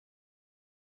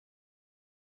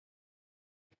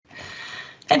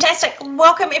Fantastic.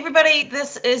 Welcome, everybody.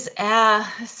 This is our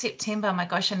September, my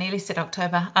gosh, I nearly said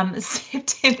October,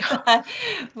 September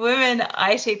Women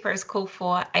IT Pros call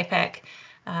for APAC.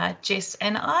 Jess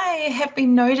and I have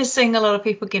been noticing a lot of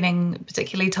people getting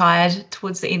particularly tired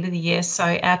towards the end of the year. So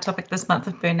our topic this month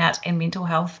of burnout and mental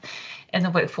health in the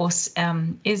workforce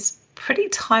is pretty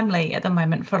timely at the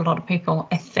moment for a lot of people,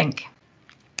 I think.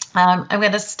 I'm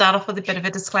going to start off with a bit of a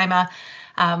disclaimer.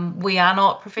 We are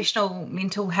not professional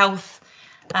mental health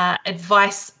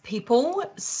advice people,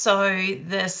 so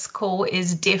this call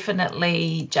is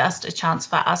definitely just a chance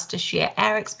for us to share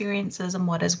our experiences and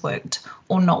what has worked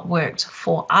or not worked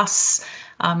for us.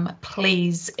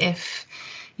 Please, if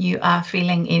you are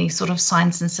feeling any sort of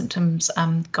signs and symptoms,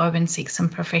 go and seek some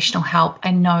professional help.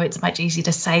 I know it's much easier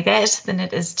to say that than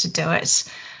it is to do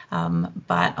it,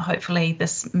 but hopefully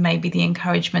this may be the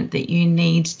encouragement that you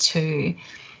need to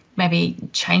maybe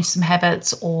change some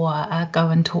habits or go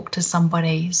and talk to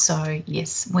somebody. So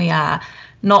yes, we are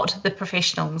not the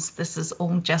professionals. This is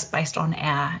all just based on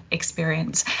our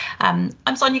experience. I'm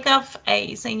Sonia Guff,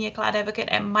 a senior cloud advocate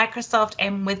at Microsoft,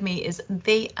 and with me is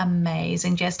the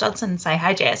amazing Jess Dodson. Say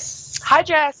hi, Jess. Hi,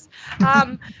 Jess.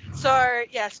 So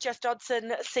yes, Jess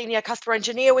Dodson, senior customer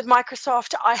engineer with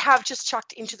Microsoft. I have just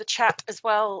chucked into the chat as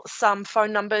well some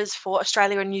phone numbers for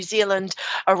Australia and New Zealand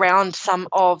around some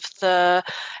of the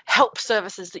help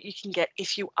services that you can get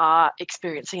if you are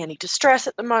experiencing any distress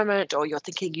at the moment, or you're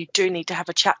thinking you do need to have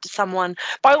a chat to someone.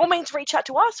 By all means, reach out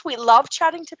to us. We love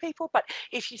chatting to people, but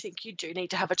if you think you do need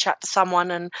to have a chat to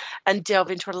someone and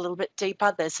delve into it a little bit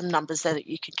deeper, there's some numbers there that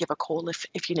you can give a call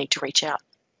if you need to reach out.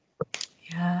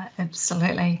 Yeah,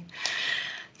 absolutely.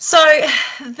 So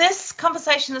this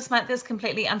conversation this month is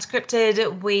completely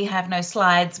unscripted. We have no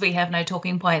slides, we have no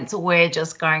talking points. We're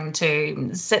just going to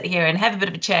sit here and have a bit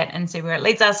of a chat and see where it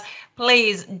leads us.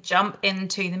 Please jump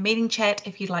into the meeting chat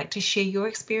if you'd like to share your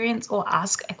experience or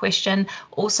ask a question.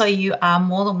 Also, you are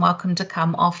more than welcome to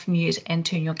come off mute and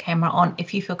turn your camera on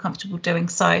if you feel comfortable doing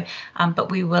so, but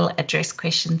we will address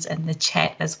questions in the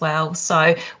chat as well.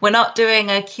 So we're not doing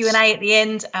a Q&A at the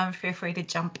end. Feel free to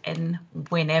jump in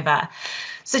whenever.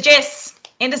 So Jess,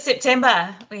 end of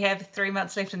September, we have 3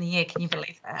 months left in the year. Can you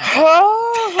believe that?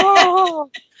 Oh,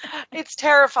 it's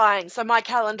terrifying. So my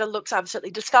calendar looks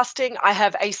absolutely disgusting. I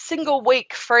have a single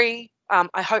week free.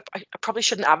 I probably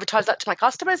shouldn't advertise that to my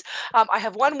customers. I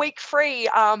have 1 week free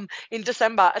in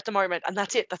December at the moment, and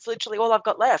that's it. That's literally all I've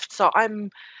got left. So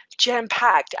I'm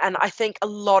jam-packed, and I think a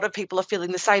lot of people are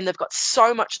feeling the same. They've got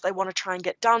so much they want to try and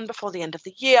get done before the end of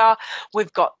the year.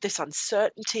 We've got this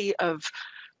uncertainty of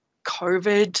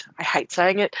COVID, I hate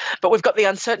saying it, but we've got the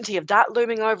uncertainty of that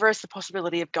looming over us, the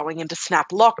possibility of going into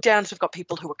snap lockdowns. We've got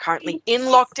people who are currently in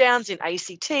lockdowns in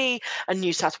ACT and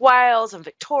New South Wales and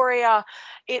Victoria.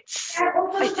 I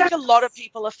think a lot of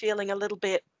people are feeling a little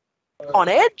bit on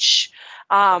edge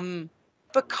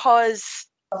because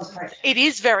it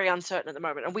is very uncertain at the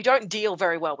moment, and we don't deal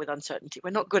very well with uncertainty. We're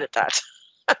not good at that.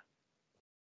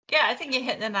 Yeah, I think you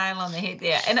hit the nail on the head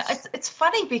there. And it's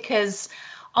funny because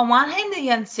on one hand, the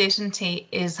uncertainty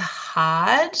is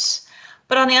hard,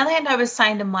 but on the other hand, I was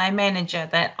saying to my manager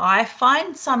that I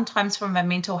find sometimes from a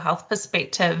mental health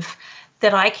perspective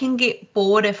that I can get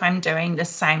bored if I'm doing the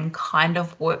same kind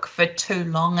of work for too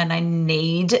long, and I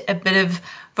need a bit of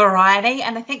variety.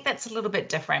 And I think that's a little bit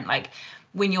different. Like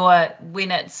when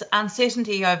it's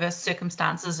uncertainty over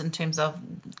circumstances in terms of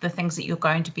the things that you're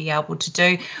going to be able to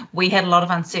do. We had a lot of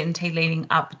uncertainty leading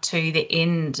up to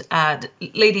the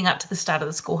start of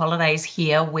the school holidays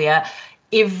here, where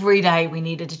every day we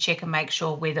needed to check and make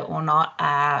sure whether or not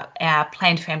our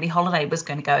planned family holiday was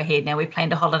going to go ahead. Now, we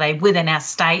planned a holiday within our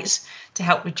state to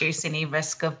help reduce any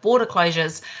risk of border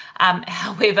closures.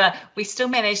 However, we still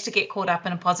managed to get caught up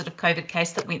in a positive COVID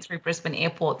case that went through Brisbane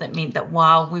Airport that meant that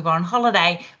while we were on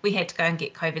holiday, we had to go and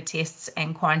get COVID tests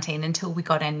and quarantine until we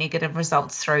got our negative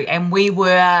results through. And we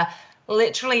were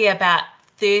literally about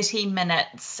 30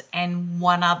 minutes and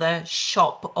one other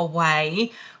shop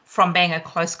away from being a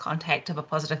close contact of a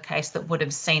positive case that would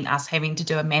have seen us having to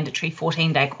do a mandatory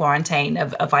 14-day quarantine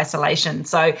of isolation.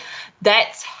 So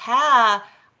that's how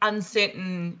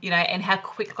uncertain, and how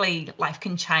quickly life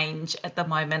can change at the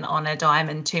moment on a dime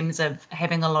in terms of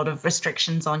having a lot of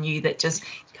restrictions on you that just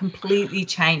completely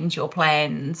change your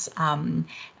plans. And,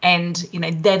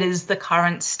 that is the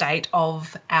current state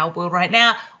of our world right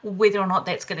now. Whether or not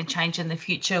that's going to change in the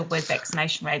future with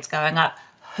vaccination rates going up,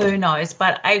 who knows?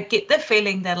 But I get the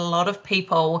feeling that a lot of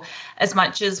people, as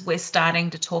much as we're starting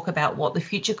to talk about what the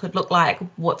future could look like,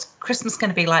 what's Christmas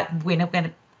going to be like, when are we going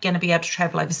to going to be able to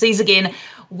travel overseas again.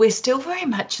 We're still very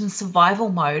much in survival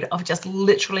mode of just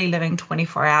literally living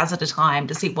 24 hours at a time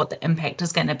to see what the impact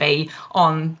is going to be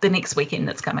on the next weekend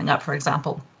that's coming up, for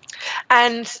example.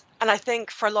 And I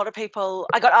think for a lot of people,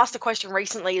 I got asked a question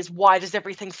recently, is why does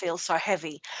everything feel so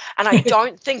heavy? And I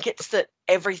don't think it's that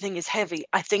everything is heavy.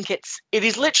 I think it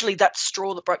is literally that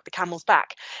straw that broke the camel's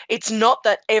back. It's not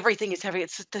that everything is heavy.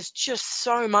 It's that there's just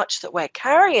so much that we're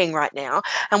carrying right now,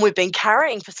 and we've been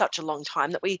carrying for such a long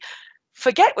time that we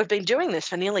forget we've been doing this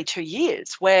for nearly 2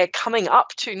 years. We're coming up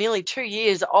to nearly 2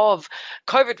 years of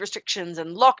COVID restrictions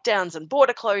and lockdowns and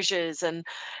border closures, and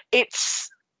it's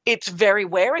very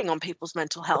wearing on people's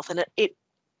mental health, and it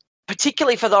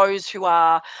particularly for those who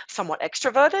are somewhat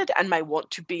extroverted and may want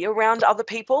to be around other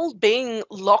people, being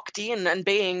locked in and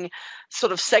being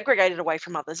sort of segregated away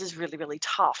from others is really, really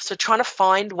tough. So trying to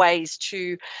find ways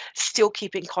to still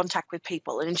keep in contact with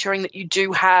people and ensuring that you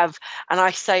do have, and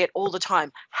I say it all the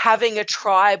time, having a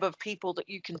tribe of people that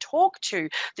you can talk to,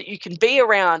 that you can be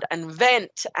around and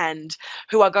vent, and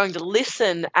who are going to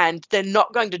listen and they're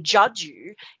not going to judge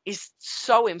you, is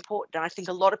so important. And I think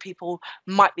a lot of people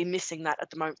might be missing that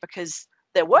at the moment because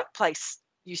their workplace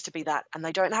used to be that and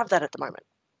they don't have that at the moment.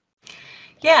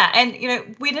 Yeah,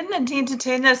 and we didn't intend to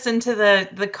turn this into the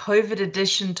COVID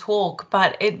edition talk,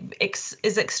 but it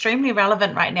is extremely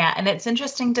relevant right now. And it's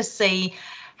interesting to see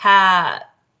how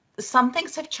some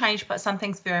things have changed, but some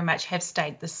things very much have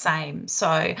stayed the same.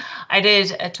 So I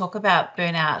did a talk about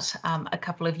burnout a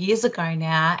couple of years ago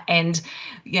now, and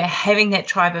having that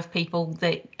tribe of people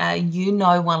that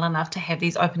well enough to have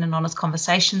these open and honest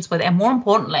conversations with, and more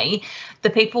importantly,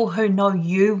 the people who know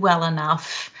you well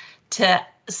enough to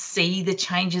see the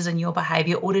changes in your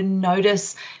behavior or to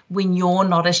notice when you're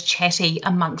not as chatty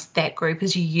amongst that group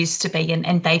as you used to be,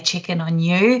 and they check in on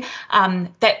you.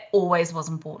 That always was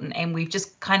important, and we've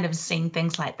just kind of seen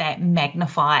things like that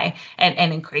magnify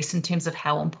and increase in terms of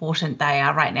how important they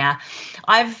are right now.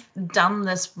 I've done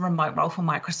this remote role for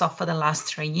Microsoft for the last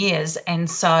 3 years, and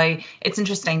so it's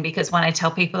interesting because when I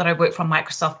tell people that I work from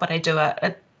Microsoft but I do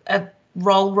a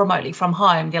role remotely from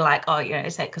home, they're like, oh,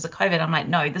 is that because of COVID? I'm like,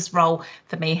 no, this role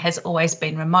for me has always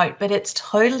been remote, but it's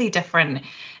totally different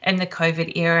in the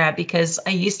COVID era because I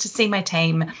used to see my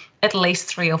team at least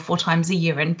 3 or 4 times a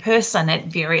year in person at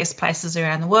various places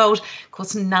around the world. Of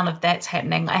course, none of that's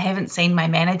happening. I haven't seen my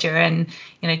manager in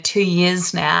 2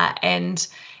 years now, and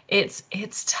it's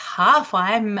tough.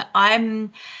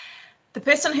 I'm the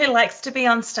person who likes to be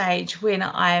on stage when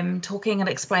I'm talking and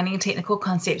explaining technical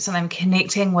concepts and I'm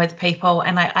connecting with people,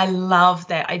 and I love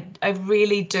that. I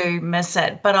really do miss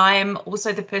it, but I am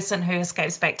also the person who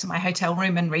escapes back to my hotel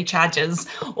room and recharges,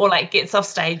 or gets off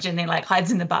stage and then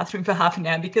hides in the bathroom for half an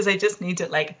hour because I just need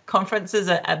to. Conferences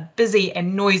are busy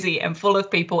and noisy and full of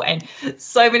people and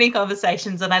so many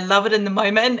conversations, and I love it in the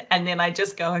moment, and then I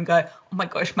just go, oh my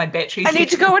gosh, my battery's I need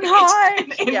to go and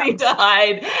hide. I need to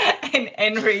hide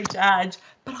and recharge.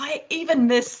 But I even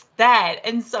miss that.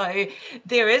 And so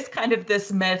there is kind of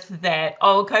this myth that,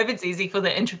 COVID's easy for the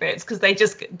introverts because they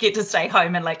just get to stay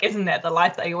home and isn't that the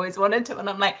life they always wanted to? And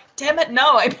I'm like, damn it,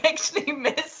 no, I'm actually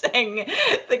missing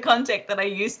the contact that I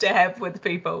used to have with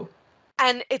people.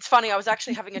 And it's funny, I was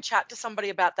actually having a chat to somebody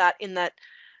about that, in that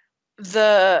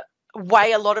the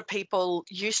way a lot of people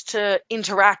used to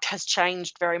interact has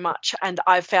changed very much, and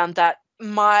I've found that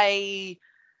my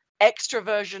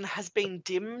extroversion has been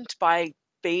dimmed by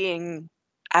being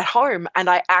at home, and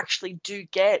I actually do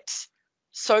get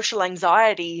social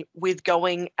anxiety with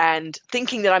going and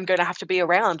thinking that I'm going to have to be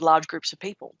around large groups of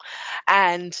people.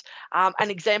 And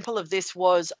an example of this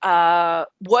was a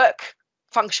work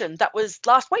function that was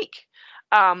last week.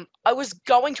 I was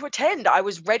going to attend, I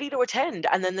was ready to attend,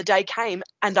 and then the day came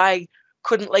and I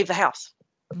couldn't leave the house.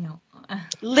 No.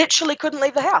 Literally couldn't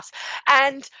leave the house.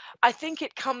 And I think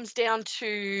it comes down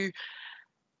to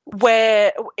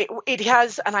where it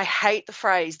has, and I hate the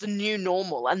phrase, the new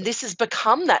normal. And this has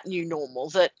become that new normal,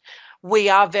 that we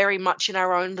are very much in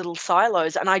our own little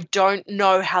silos. And I don't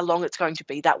know how long it's going to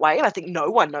be that way. And I think no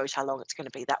one knows how long it's going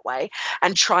to be that way.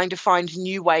 And trying to find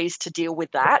new ways to deal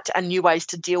with that, and new ways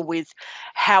to deal with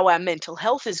how our mental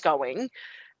health is going,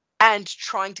 and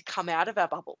trying to come out of our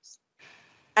bubbles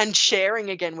and sharing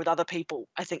again with other people.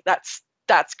 I think that's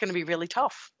going to be really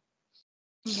tough.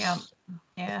 Yeah,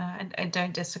 I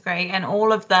don't disagree. And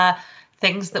all of the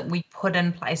things that we put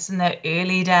in place in the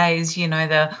early days,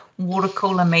 the water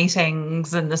cooler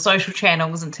meetings and the social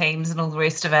channels and teams and all the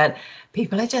rest of it,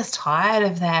 people are just tired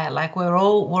of that. Like we're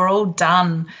all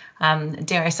done.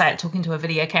 Dare I say it, talking to a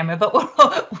video camera, but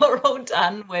we're all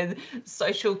done with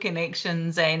social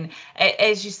connections. And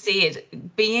as you said,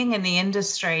 being in the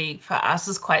industry for us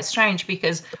is quite strange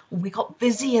because we got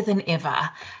busier than ever.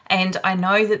 And I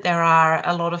know that there are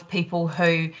a lot of people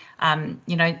who,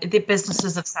 their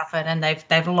businesses have suffered and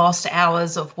they've lost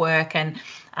hours of work and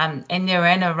they're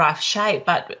in a rough shape.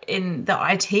 But in the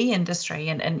IT industry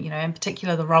and in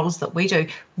particular the roles that we do,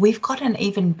 we've gotten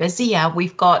even busier.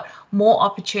 We've got more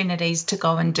opportunities to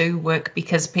go and do work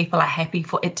because people are happy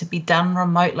for it to be done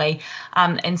remotely.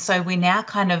 And so we're now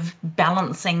kind of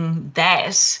balancing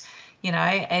that,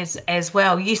 as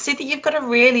well. You said that you've got a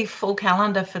really full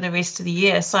calendar for the rest of the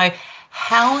year. So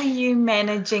how are you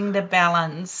managing the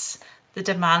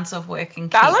demands of working?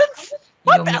 Balance?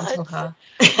 What balance? Mental health?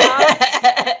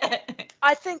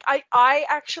 I think I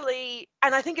actually,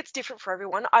 and I think it's different for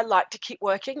everyone, I like to keep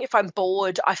working. If I'm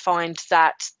bored, I find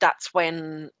that that's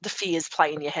when the fears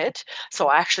play in your head. So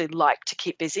I actually like to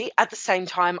keep busy. At the same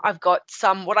time, I've got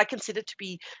some what I consider to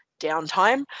be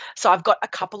downtime. So I've got a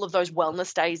couple of those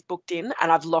wellness days booked in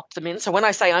and I've locked them in. So when I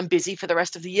say I'm busy for the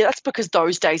rest of the year, that's because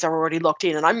those days are already locked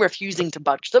in and I'm refusing to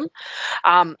budge them.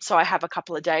 So I have a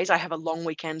couple of days. I have a long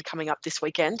weekend coming up this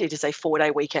weekend. It is a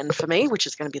 4-day weekend for me, which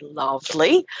is going to be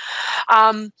lovely.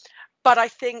 But I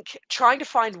think trying to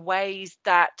find ways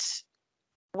that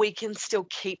we can still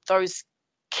keep those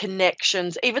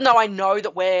connections, even though I know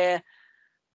that we're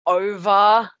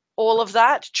over all of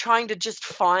that, trying to just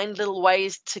find little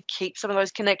ways to keep some of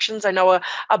those connections. I know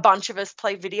a bunch of us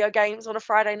play video games on a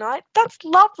Friday night. That's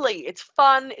lovely. It's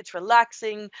fun. It's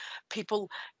relaxing. People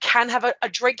can have a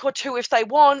drink or two if they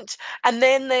want. And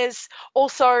then there's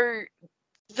also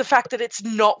the fact that it's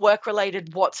not work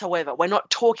related whatsoever. We're not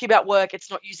talking about work.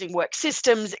 It's not using work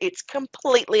systems. It's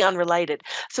completely unrelated.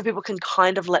 So people can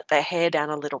kind of let their hair down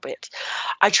a little bit.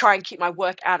 I try and keep my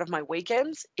work out of my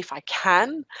weekends if I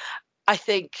can. I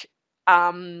think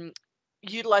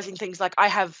utilizing things like I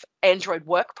have Android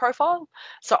work profile.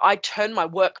 So I turn my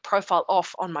work profile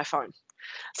off on my phone.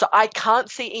 So I can't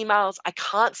see emails. I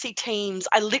can't see Teams.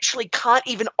 I literally can't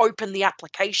even open the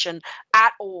application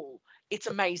at all. It's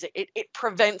amazing. It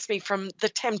prevents me from the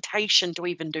temptation to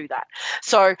even do that.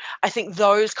 So I think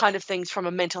those kind of things from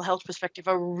a mental health perspective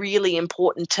are really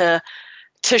important to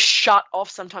shut off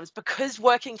sometimes, because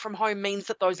working from home means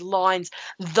that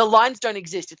the lines don't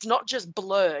exist. It's not just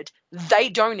blurred, they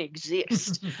don't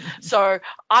exist. So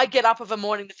I get up of a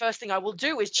morning, the first thing I will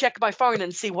do is check my phone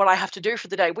and see what I have to do for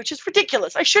the day, which is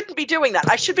ridiculous. I shouldn't be doing that.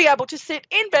 I should be able to sit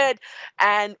in bed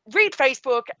and read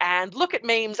Facebook and look at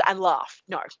memes and laugh.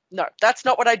 No, that's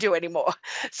not what I do anymore.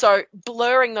 So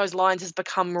blurring those lines has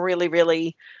become really,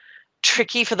 really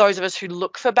tricky for those of us who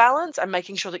look for balance, and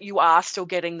making sure that you are still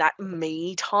getting that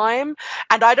me time.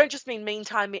 And I don't just mean me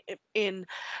time in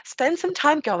spend some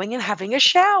time going and having a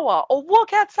shower or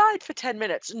walk outside for 10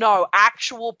 minutes. No,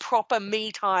 actual proper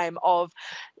me time of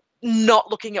not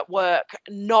looking at work,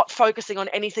 not focusing on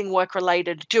anything work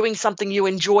related, doing something you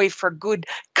enjoy for a good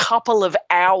couple of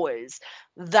hours.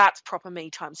 That's proper me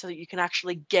time so that you can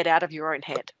actually get out of your own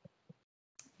head.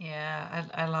 Yeah,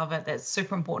 I love it. That's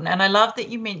super important. And I love that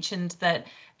you mentioned that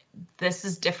this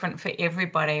is different for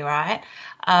everybody, right?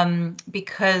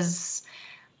 Because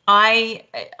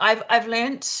I've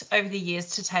learned over the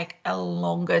years to take a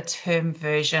longer term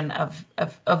version of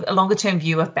a longer term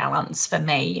view of balance for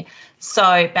me.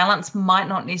 So balance might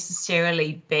not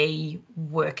necessarily be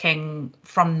working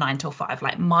from 9 till 5.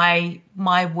 Like my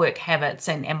work habits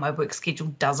and my work schedule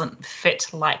doesn't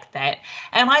fit like that.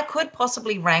 And I could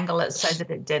possibly wrangle it so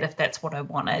that it did if that's what I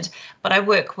wanted. But I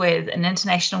work with an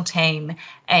international team,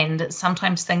 and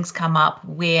sometimes things come up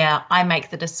where I make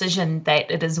the decision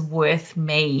that it is worth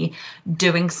me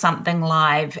doing something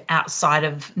live outside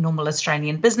of normal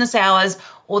Australian business hours,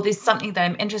 or there's something that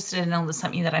I'm interested in, or there's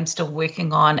something that I'm still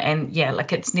working on. And yeah,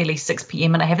 like it's nearly 6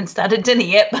 p.m. and I haven't started dinner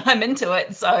yet, but I'm into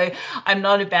it. So I'm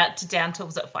not about to down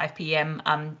tools at 5 p.m.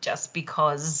 Just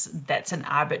because that's an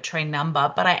arbitrary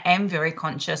number. But I am very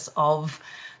conscious of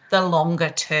the longer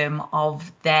term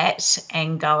of that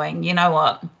and going, you know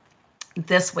what?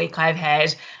 This week I've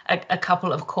had a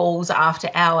couple of calls after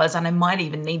hours, and I might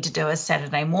even need to do a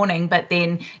Saturday morning, but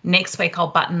then next week I'll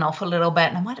button off a little bit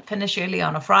and I might finish early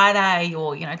on a Friday,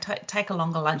 or take a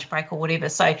longer lunch break or whatever.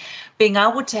 So being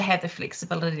able to have the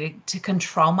flexibility to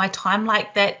control my time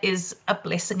like that is a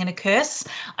blessing and a curse.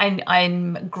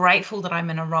 I'm grateful that I'm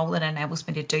in a role that enables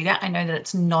me to do that. I know that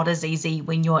it's not as easy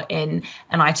when you're in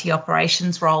an IT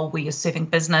operations role where you're serving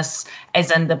business,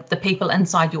 as in the people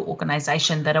inside your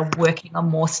organization that are working working a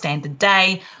more standard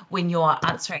day, when you're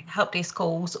answering help desk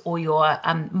calls, or you're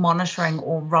monitoring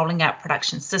or rolling out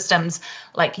production systems,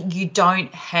 like you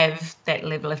don't have that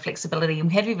level of flexibility. And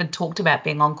we haven't even talked about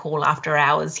being on call after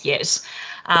hours yet.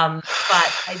 But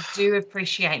I do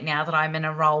appreciate now that I'm in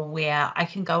a role where I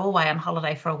can go away on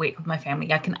holiday for a week with my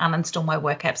family. I can uninstall my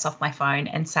work apps off my phone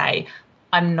and say,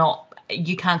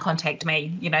 you can't contact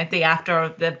me. You know,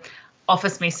 the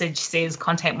office message says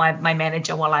contact my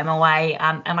manager while I'm away,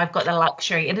 and I've got the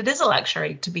luxury, and it is a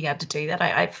luxury to be able to do that.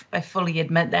 I fully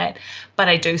admit that, but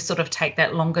I do sort of take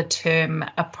that longer term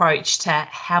approach to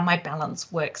how my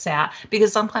balance works out,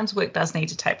 because sometimes work does need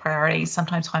to take priority,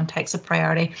 sometimes home takes a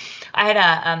priority. I had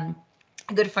a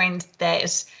good friend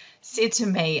that said to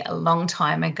me a long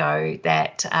time ago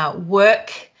that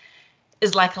work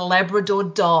is like a Labrador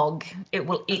dog. It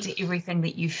will eat everything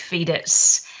that you feed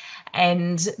it.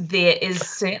 And there is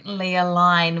certainly a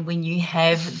line when you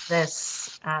have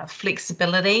this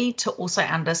flexibility to also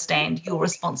understand your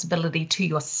responsibility to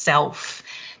yourself,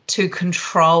 to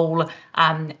control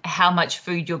how much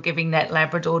food you're giving that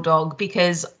Labrador dog,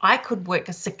 because I could work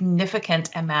a significant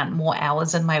amount more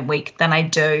hours in my week than I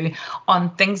do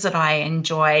on things that I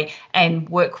enjoy, and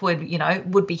work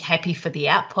would be happy for the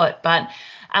output. But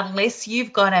unless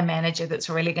you've got a manager that's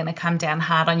really going to come down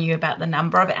hard on you about the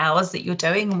number of hours that you're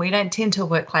doing, and we don't tend to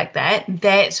work like that,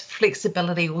 that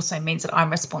flexibility also means that I'm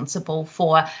responsible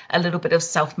for a little bit of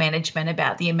self-management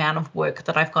about the amount of work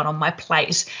that I've got on my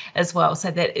plate as well.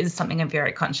 So that is something I'm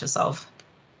very conscious of.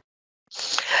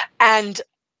 And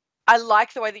I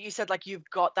like the way that you said, like, you've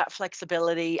got that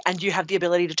flexibility and you have the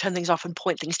ability to turn things off and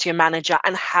point things to your manager,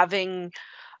 and having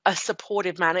a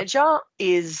supportive manager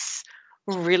is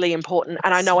really important.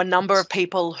 And I know a number of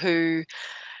people who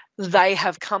they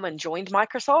have come and joined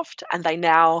Microsoft and they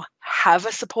now have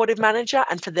a supportive manager,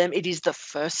 and for them it is the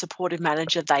first supportive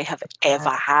manager they have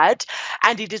ever had,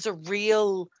 and it is a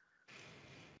real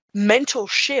mental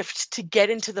shift to get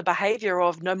into the behavior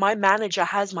of, no, my manager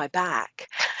has my back.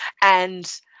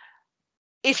 And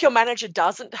if your manager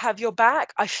doesn't have your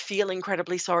back, I feel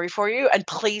incredibly sorry for you, and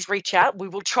please reach out. We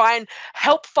will try and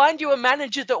help find you a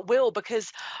manager that will,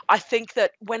 because I think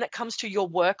that when it comes to your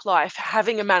work life,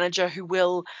 having a manager who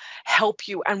will help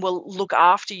you and will look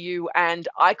after you, and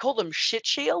I call them shit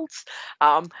shields,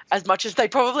 as much as they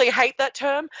probably hate that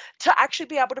term, to actually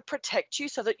be able to protect you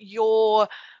so that you're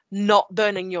not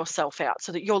burning yourself out,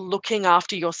 so that you're looking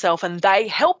after yourself and they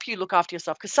help you look after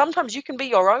yourself, because sometimes you can be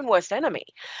your own worst enemy.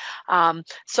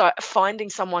 So finding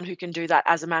someone who can do that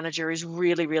as a manager is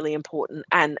really, really important,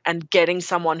 and getting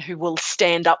someone who will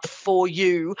stand up for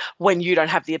you when you don't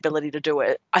have the ability to do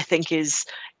it, I think is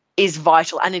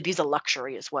vital, and it is a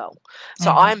luxury as well.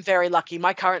 So I'm very lucky.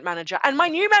 My current manager and my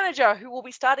new manager, who will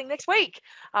be starting next week,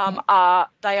 they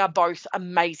are both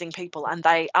amazing people, and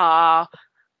they are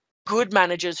good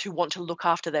managers who want to look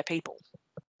after their people.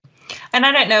 And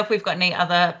I don't know if we've got any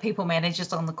other people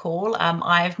managers on the call.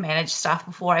 I've managed staff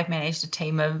before. I've managed a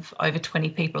team of over 20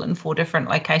 people in 4 different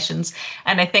locations.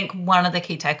 And I think one of the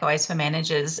key takeaways for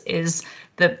managers is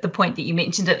the point that you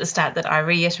mentioned at the start, that I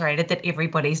reiterated, that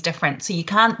everybody's different. So you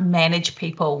can't manage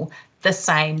people the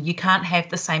same. You can't have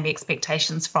the same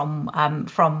expectations from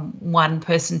one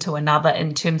person to another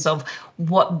in terms of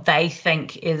what they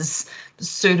think is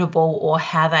suitable, or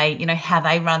how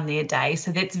they run their day.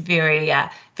 So that's very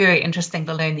interesting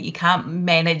to learn, that you can't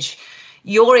manage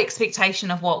your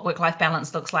expectation of what work-life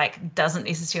balance looks like doesn't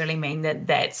necessarily mean that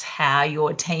that's how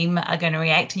your team are going to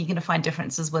react, and you're going to find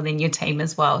differences within your team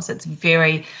as well. So it's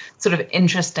very sort of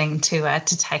interesting to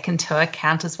take into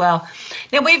account as well.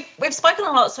 Now, we've spoken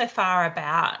a lot so far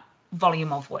about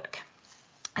volume of work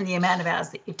and the amount of hours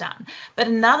that you've done, but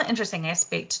another interesting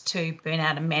aspect to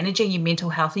burnout and managing your mental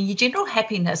health and your general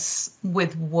happiness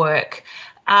with work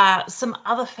are some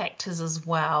other factors as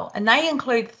well, and they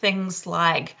include things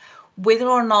like whether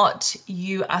or not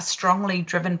you are strongly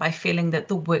driven by feeling that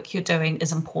the work you're doing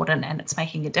is important and it's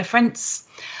making a difference,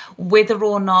 whether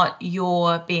or not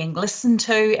you're being listened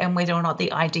to, and whether or not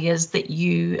the ideas that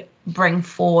you bring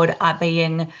forward are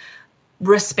being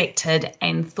respected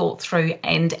and thought through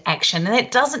and action. And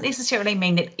that doesn't necessarily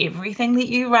mean that everything that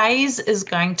you raise is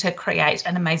going to create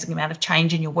an amazing amount of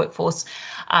change in your workforce,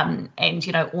 and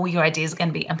all your ideas are going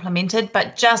to be implemented,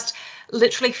 but just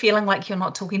literally feeling like you're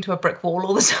not talking to a brick wall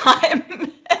all the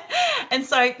time. And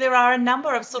so there are a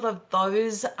number of sort of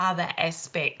those other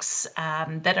aspects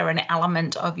that are an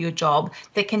element of your job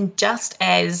that can just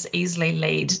as easily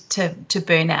lead to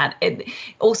burnout. It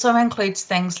also includes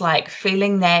things like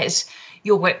feeling that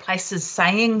your workplace is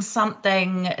saying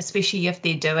something, especially if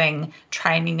they're doing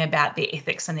training about their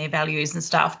ethics and their values and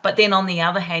stuff. But then on the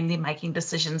other hand, they're making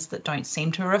decisions that don't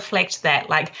seem to reflect that.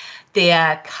 Like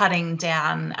they're cutting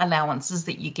down allowances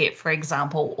that you get, for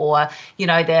example, or, you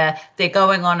know, they're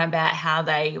going on about how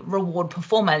they reward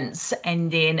performance,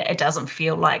 and then it doesn't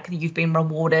feel like you've been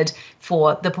rewarded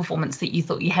for the performance that you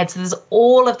thought you had. So there's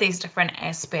all of these different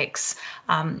aspects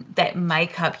that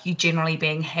make up you generally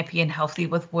being happy and healthy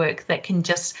with work that can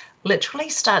just literally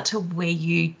start to wear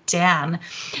you down.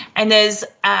 And there's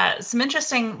some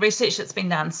interesting research that's been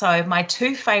done. So my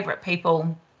two favorite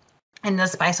people in the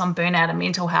space on burnout and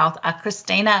mental health are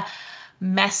Christina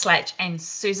Maslach and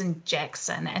Susan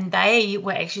Jackson, and they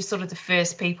were actually sort of the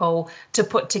first people to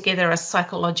put together a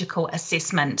psychological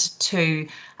assessment to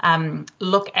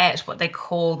look at what they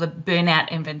call the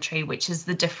burnout inventory, which is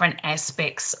the different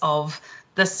aspects of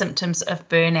the symptoms of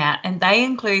burnout. And they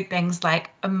include things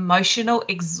like emotional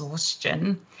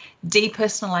exhaustion,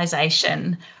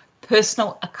 depersonalization,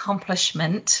 personal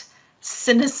accomplishment,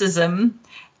 cynicism,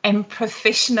 and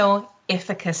professional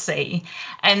efficacy.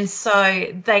 And so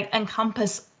they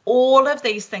encompass all of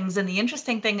these things. And the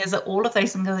interesting thing is that all of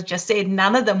those things I just said,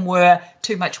 none of them were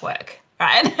too much work,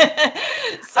 right?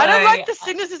 So, I don't like the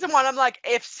cynicism one. I'm like,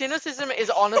 if cynicism is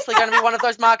honestly going to be one of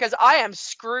those markers, I am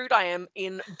screwed. I am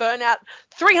in burnout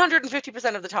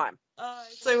 350% of the time. Oh, I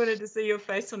so wanted to see your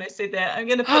face when I said that. I'm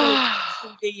going to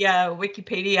put the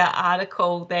Wikipedia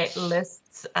article that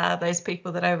lists those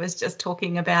people that I was just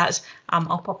talking about.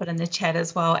 I'll pop it in the chat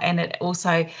as well. And it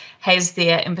also has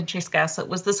their inventory scale. So it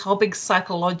was this whole big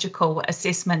psychological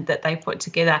assessment that they put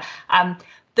together.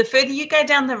 The further you go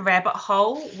down the rabbit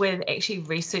hole with actually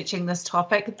researching this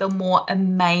topic, the more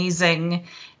amazing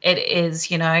it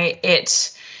is. You know,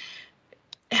 it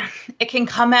can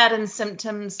come out in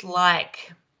symptoms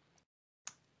like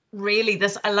really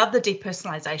this. I love the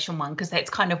depersonalization one, because that's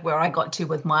kind of where I got to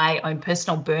with my own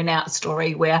personal burnout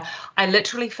story, where I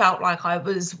literally felt like I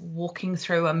was walking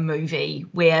through a movie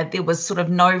where there was sort of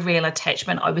no real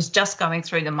attachment. I was just going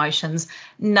through the motions.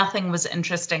 Nothing was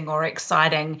interesting or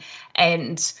exciting.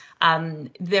 And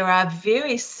there are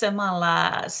very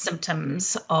similar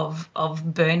symptoms of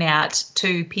burnout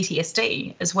to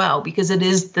PTSD as well, because it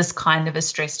is this kind of a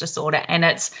stress disorder, and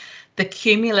it's the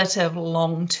cumulative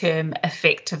long-term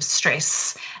effect of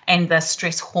stress and the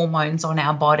stress hormones on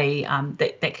our body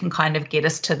that can kind of get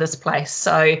us to this place.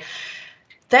 So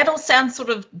that all sounds sort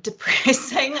of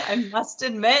depressing, I must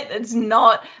admit. It's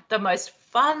not the most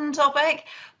fun topic,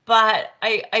 but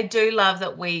I do love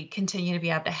that we continue to be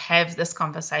able to have this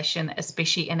conversation,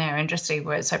 especially in our industry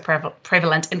where it's so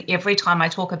prevalent. And every time I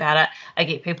talk about it, I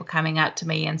get people coming up to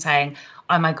me and saying,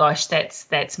 oh my gosh,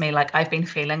 that's me. Like, I've been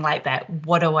feeling like that.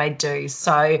 What do I do?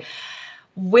 So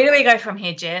where do we go from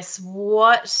here, Jess?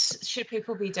 What should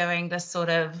people be doing to sort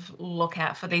of look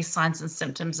out for these signs and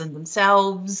symptoms in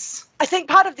themselves? I think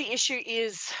part of the issue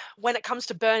is when it comes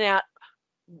to burnout,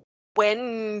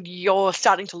 when you're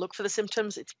starting to look for the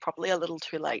symptoms, it's probably a little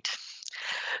too late.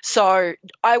 So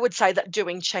I would say that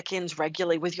doing check-ins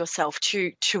regularly with yourself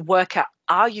to work out,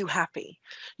 are you happy?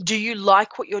 Do you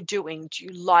like what you're doing? Do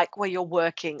you like where you're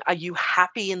working? Are you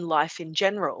happy in life in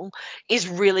general is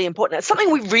really important. It's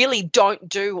something we really don't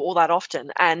do all that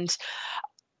often. And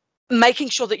making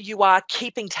sure that you are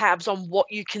keeping tabs on what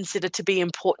you consider to be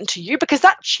important to you, because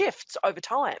that shifts over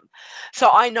time. So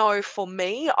I know for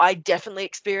me, I definitely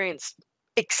experienced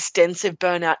extensive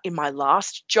burnout in my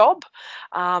last job.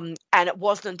 And it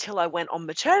wasn't until I went on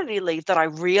maternity leave that I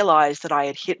realized that I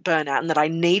had hit burnout and that I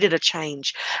needed a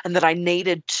change and that I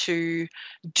needed to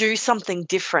do something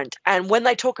different. And when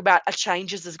they talk about a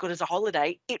change is as good as a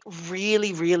holiday, it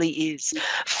really, really is.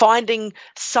 Finding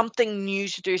something new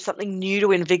to do, something new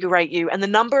to invigorate you. And the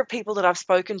number of people that I've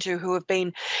spoken to who have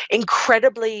been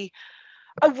incredibly,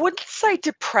 I wouldn't say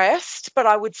depressed, but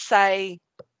I would say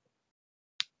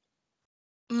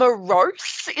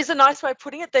morose is a nice way of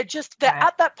putting it. They're Right.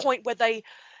 at that point where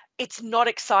it's not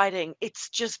exciting. It's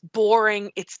just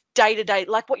boring. It's day to day,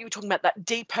 like what you were talking about, that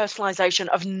depersonalization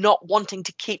of not wanting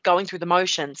to keep going through the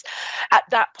motions. At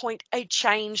that point, a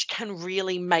change can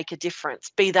really make a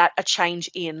difference, be that a change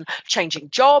in changing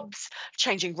jobs,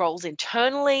 changing roles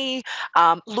internally,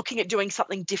 looking at doing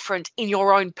something different in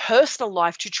your own personal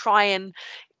life to try and,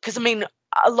 because I mean,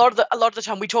 a lot of the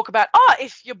time we talk about,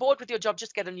 if you're bored with your job,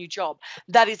 just get a new job.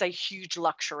 That is a huge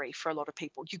luxury for a lot of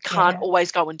people. You can't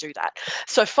always go and do that.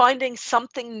 So finding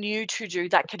something new to do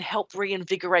that can help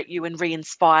reinvigorate you and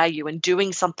re-inspire you, and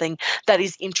doing something that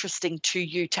is interesting to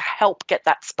you to help get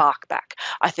that spark back,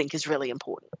 I think is really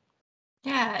important.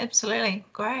 Yeah, absolutely.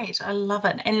 Great. I love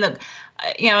it. And look,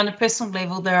 on a personal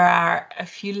level, there are a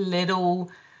few little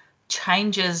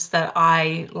changes that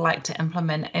I like to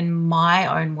implement in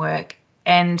my own work.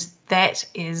 And that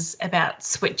is about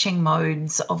switching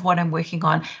modes of what I'm working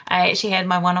on. I actually had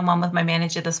my one-on-one with my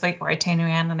manager this week where I turned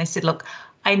around and I said, look,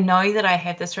 I know that I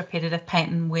have this repetitive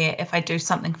pattern where if I do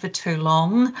something for too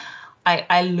long,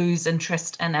 I lose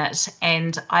interest in it.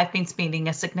 And I've been spending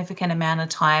a significant amount of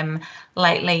time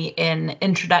lately in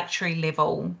introductory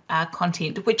level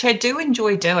content, which I do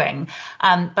enjoy doing.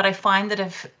 But I find that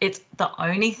if it's the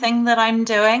only thing that I'm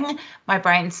doing, my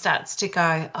brain starts to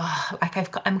go, oh,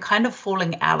 like I'm kind of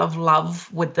falling out of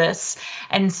love with this.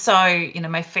 And so,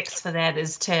 my fix for that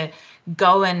is to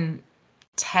go and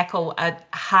tackle a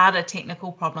harder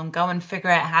technical problem, go and figure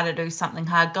out how to do something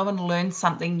hard, go and learn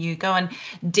something new, go and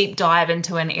deep dive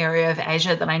into an area of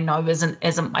Azure that I know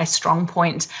isn't my strong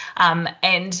point.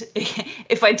 And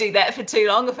if I do that for too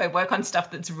long, if I work on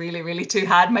stuff that's really, really too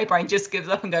hard, my brain just gives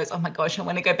up and goes, oh my gosh, I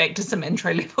want to go back to some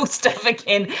intro level stuff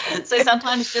again. So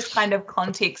sometimes just kind of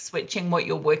context switching what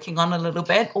you're working on a little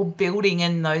bit, or building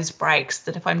in those breaks,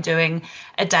 that if I'm doing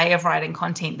a day of writing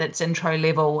content that's intro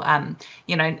level,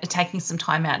 taking some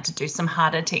time out to do some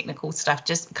harder technical stuff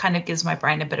just kind of gives my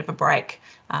brain a bit of a break,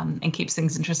 and keeps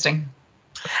things interesting.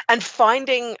 And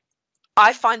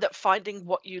I find that finding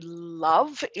what you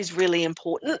love is really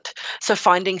important. So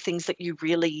finding things that you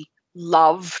really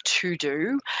love to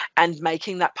do and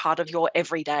making that part of your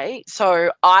everyday.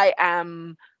 So I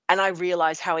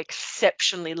realize how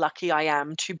exceptionally lucky I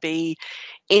am to be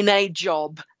in a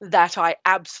job that I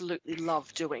absolutely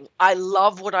love doing. I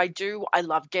love what I do. I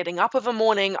love getting up of a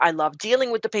morning. I love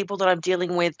dealing with the people that I'm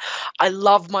dealing with. I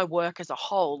love my work as a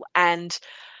whole. And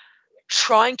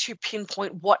trying to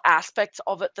pinpoint what aspects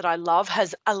of it that I love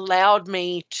has allowed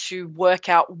me to work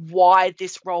out why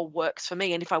this role works for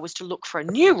me. And if I was to look for a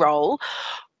new role,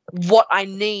 what I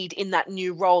need in that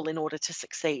new role in order to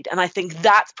succeed. And I think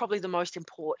that's probably the most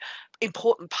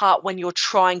important part when you're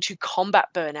trying to combat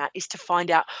burnout, is to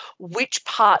find out which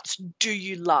parts do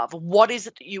you love? What is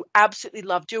it that you absolutely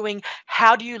love doing?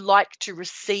 How do you like to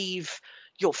receive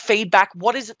your feedback?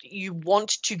 What is it that you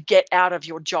want to get out of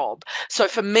your job? So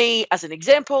for me, as an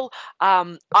example,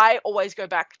 I always go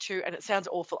back to, and it sounds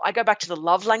awful, I go back to the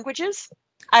love languages.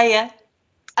 Oh yeah.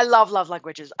 I love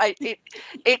languages.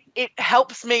 It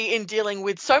helps me in dealing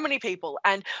with so many people.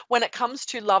 And when it comes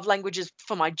to love languages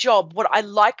for my job, what I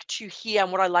like to hear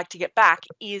and what I like to get back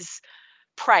is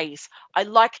praise. I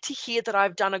like to hear that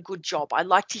I've done a good job. I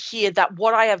like to hear that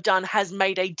what I have done has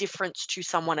made a difference to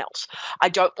someone else. I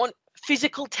don't want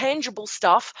physical, tangible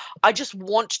stuff. I just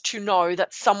want to know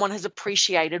that someone has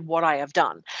appreciated what I have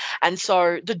done. And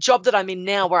so the job that I'm in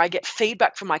now, where I get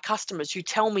feedback from my customers who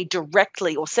tell me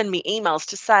directly or send me emails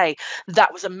to say,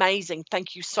 that was amazing.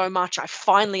 Thank you so much. I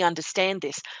finally understand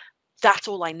this. That's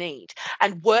all I need.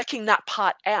 And working that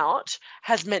part out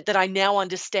has meant that I now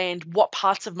understand what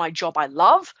parts of my job I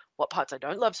love, what parts I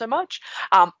don't love so much.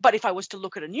 But if I was to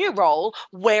look at a new role,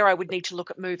 where I would need to look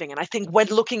at moving. And I think when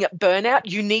looking at burnout,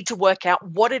 you need to work out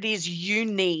what it is you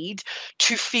need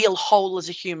to feel whole as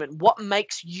a human, what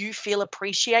makes you feel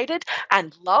appreciated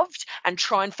and loved, and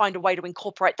try and find a way to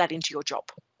incorporate that into your job.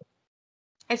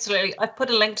 Absolutely. I've put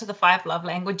a link to the 5 love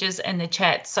languages in the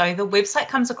chat. So the website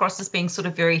comes across as being sort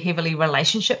of very heavily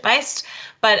relationship based,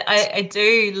 but I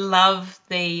do love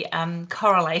the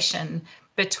correlation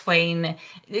between,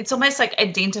 it's almost like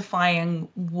identifying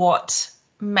what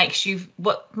makes you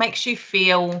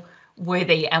feel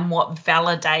worthy and what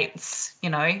validates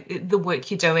the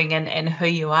work you're doing and who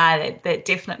you are. That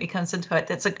definitely comes into it.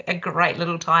 That's a great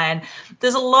little tie-in.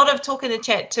 There's a lot of talk in the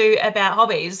chat too about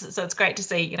hobbies, so it's great to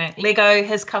see Lego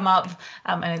has come up.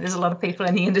 I know there's a lot of people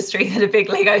in the industry that are big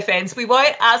Lego fans. We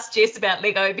won't ask Jess about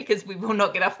Lego because we will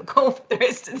not get off the call for the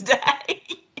rest of the day.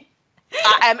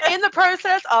 I am in the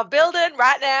process of building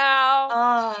right now.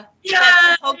 Oh,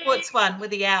 yeah. The Hogwarts one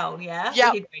with the owl, yeah?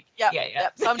 Yeah.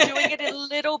 So I'm doing it in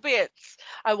little bits.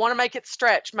 I want to make it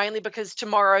stretch, mainly because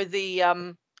tomorrow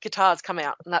the guitars come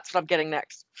out, and that's what I'm getting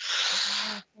next.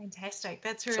 Oh, fantastic.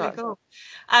 That's really cool.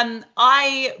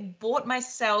 I bought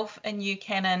myself a new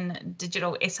Canon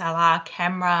digital SLR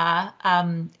camera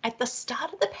at the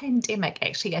start of the pandemic,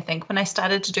 actually, I think, when I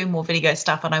started to do more video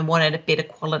stuff and I wanted a better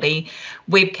quality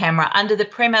web camera, under the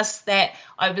premise that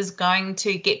I was going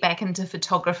to get back into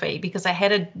photography, because I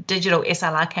had a digital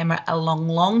SLR camera a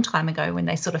long time ago when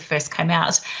they sort of first came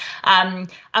out.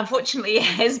 Unfortunately, it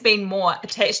has been more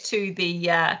attached to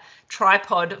the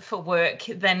tripod for work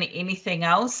than anything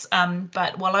else.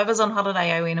 But while I was on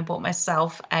holiday, I went and bought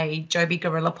myself a Joby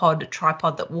GorillaPod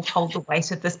tripod that will hold the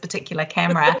weight of this particular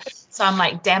camera. So I'm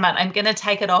like, damn it, I'm going to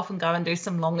take it off and go and do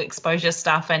some long exposure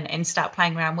stuff and start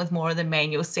playing around with more of the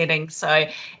manual settings. So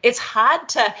it's hard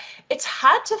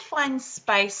to find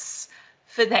space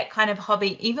for that kind of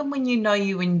hobby, even when you know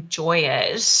you enjoy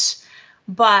it.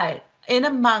 But in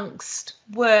amongst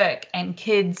work and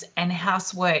kids and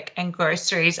housework and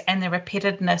groceries and the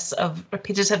repetitiveness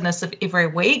of every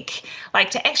week,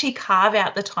 like to actually carve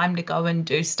out the time to go and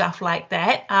do stuff like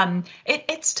that,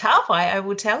 it's tough, I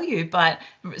will tell you, but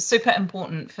super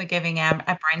important for giving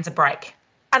our brains a break.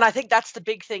 And I think that's the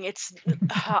big thing. It's,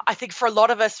 I think for a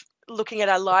lot of us looking at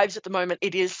our lives at the moment,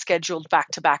 it is scheduled back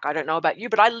to back. I don't know about you,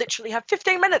 but I literally have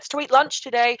 15 minutes to eat lunch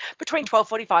today between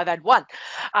 12:45 and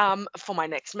 1 for my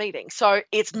next meeting. So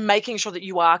it's making sure that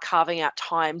you are carving out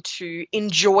time to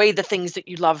enjoy the things that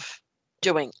you love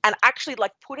doing, and actually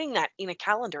like putting that in a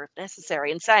calendar if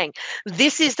necessary and saying,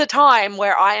 this is the time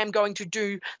where I am going to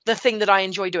do the thing that I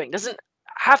enjoy doing. Doesn't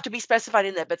have to be specified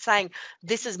in there, but saying,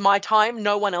 this is my time,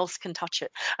 no one else can touch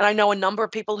it. And I know a number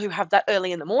of people who have that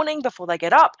early in the morning before they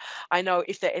get up. I know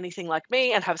if they're anything like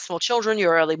me and have small children,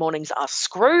 your early mornings are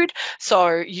screwed.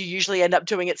 So you usually end up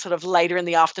doing it sort of later in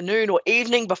the afternoon or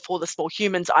evening before the small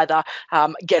humans either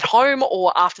get home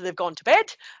or after they've gone to bed.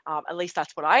 At least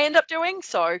that's what I end up doing.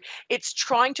 So it's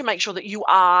trying to make sure that you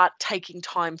are taking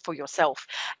time for yourself.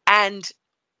 And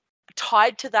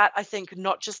tied to that, I think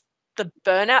not just the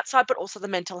burnout side, but also the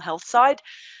mental health side,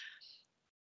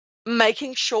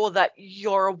 making sure that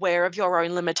you're aware of your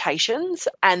own limitations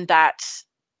and that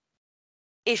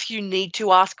if you need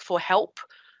to ask for help,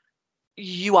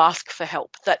 you ask for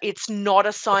help, that it's not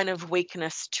a sign of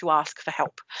weakness to ask for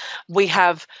help. We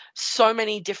have so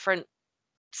many different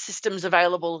systems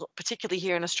available, particularly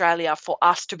here in Australia, for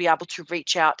us to be able to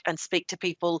reach out and speak to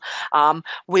people.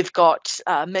 We've got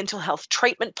mental health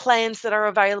treatment plans that are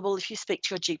available if you speak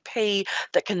to your GP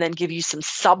that can then give you some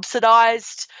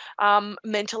subsidised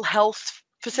mental health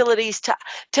facilities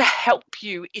to help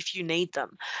you if you need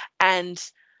them. And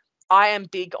I am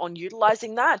big on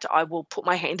utilising that. I will put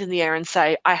my hand in the air and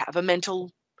say, I have a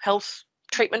mental health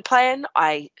treatment plan.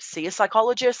 I see a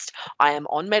psychologist. I am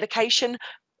on medication,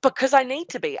 because I need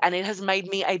to be, and it has made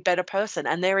me a better person.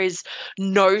 And there is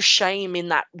no shame in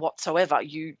that whatsoever.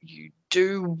 You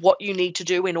do what you need to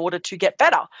do in order to get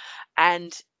better.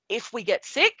 And if we get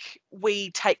sick, we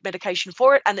take medication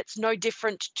for it, and it's no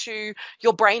different to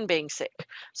your brain being sick.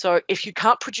 So if you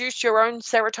can't produce your own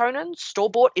serotonin,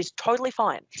 store-bought is totally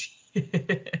fine.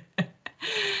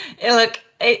 Look,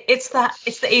 it's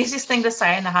the easiest thing to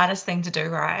say and the hardest thing to do,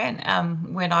 right?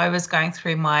 When I was going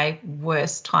through my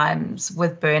worst times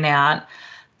with burnout,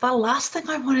 the last thing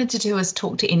I wanted to do was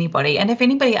talk to anybody. And if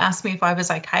anybody asked me if I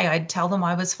was okay, I'd tell them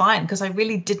I was fine, because I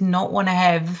really did not want to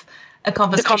have a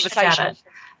conversation about it.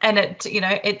 And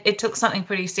it took something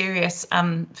pretty serious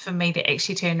for me to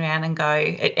actually turn around and go,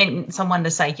 and someone to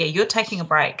say, yeah, you're taking a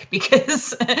break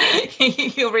because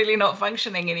you're really not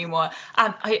functioning anymore.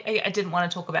 I didn't want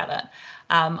to talk about it.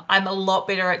 I'm a lot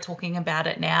better at talking about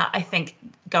it now. I think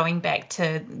going back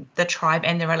to the tribe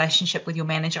and the relationship with your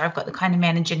manager, I've got the kind of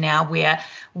manager now where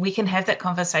we can have that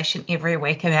conversation every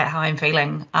week about how I'm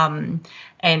feeling.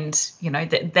 And you know,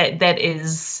 that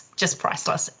is just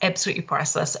priceless, absolutely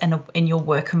priceless in your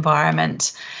work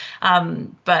environment.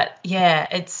 But yeah,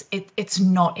 it's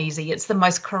not easy. It's the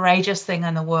most courageous thing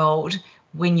in the world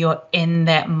when you're in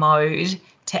that mode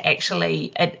to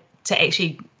actually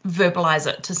verbalize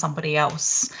it to somebody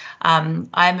else. I'm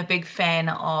a big fan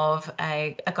of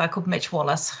a guy called Mitch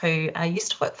Wallace, who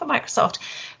used to work for Microsoft,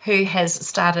 who has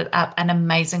started up an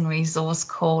amazing resource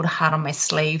called Heart on My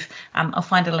Sleeve. I'll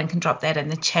find a link and drop that in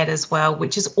the chat as well,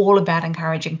 which is all about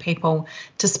encouraging people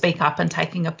to speak up and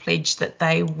taking a pledge that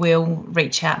they will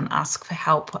reach out and ask for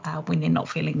help when they're not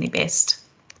feeling their best.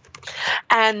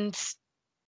 And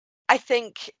I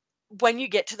think when you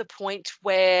get to the point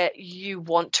where you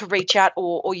want to reach out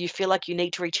or you feel like you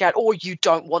need to reach out or you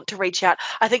don't want to reach out,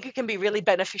 I think it can be really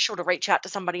beneficial to reach out to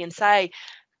somebody and say,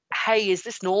 hey, is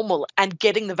this normal? And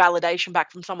getting the validation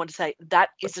back from someone to say,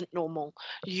 that isn't normal.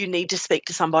 You need to speak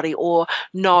to somebody, or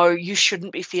no, you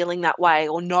shouldn't be feeling that way,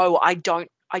 or no, I don't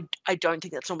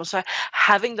think that's normal. So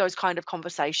having those kind of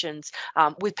conversations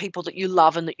with people that you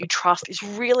love and that you trust is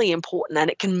really important, and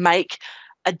it can make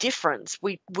a difference.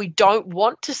 We don't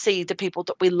want to see the people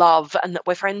that we love and that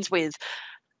we're friends with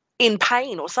in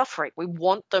pain or suffering. We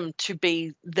want them to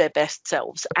be their best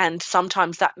selves. And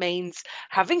sometimes that means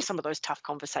having some of those tough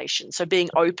conversations. So being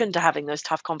open to having those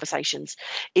tough conversations,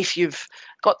 if you've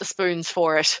got the spoons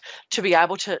for it, to be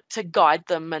able to guide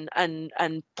them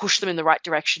and push them in the right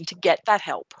direction to get that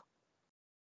help.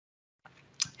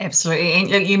 Absolutely. And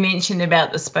look, you mentioned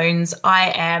about the spoons.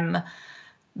 I am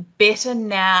better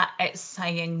now at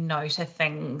saying no to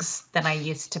things than I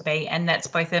used to be, and that's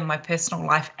both in my personal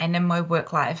life and in my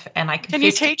work life. And I can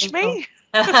you teach me?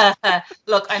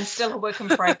 Look, I'm still a work in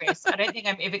progress. I don't think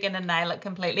I'm ever going to nail it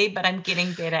completely, but I'm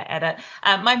getting better at it.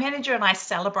 My manager and I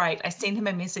celebrate. I send him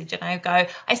a message and I go,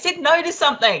 I said no to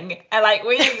something. And like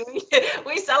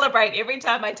we celebrate every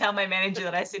time I tell my manager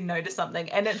that I said no to something.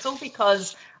 And it's all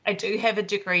because I do have a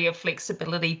degree of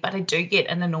flexibility, but I do get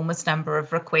an enormous number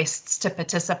of requests to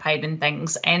participate in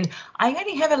things. And I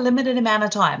only have a limited amount of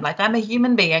time. Like, I'm a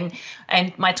human being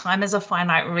and my time is a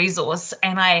finite resource.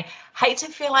 And I hate to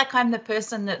feel like I'm the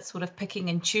person that's sort of picking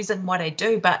and choosing what I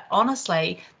do. But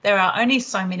honestly, there are only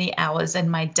so many hours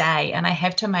in my day. And I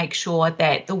have to make sure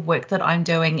that the work that I'm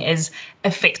doing is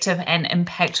effective and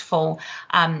impactful.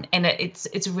 And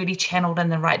it's really channeled in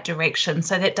the right direction.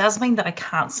 So that does mean that I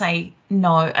can't say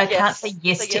no. I can't say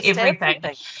yes to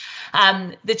everything.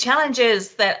 The challenge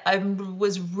is that I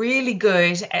was really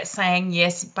good at saying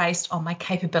yes based on my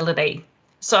capability.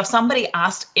 So if somebody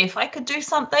asked if I could do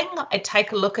something, I'd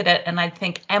take a look at it and I'd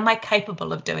think, am I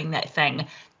capable of doing that thing?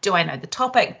 Do I know the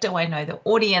topic? Do I know the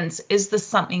audience? Is this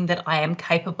something that I am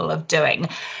capable of doing?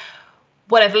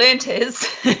 What I've learned is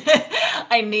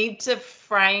I need to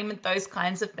frame those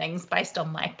kinds of things based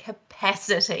on my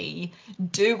capacity.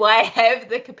 Do I have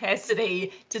the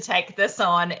capacity to take this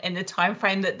on in the time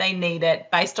frame that they need it,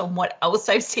 based on what else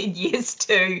I've said yes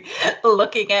to,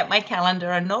 looking at my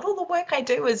calendar? And not all the work I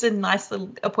do is in nice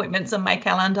little appointments in my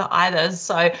calendar either.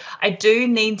 So I do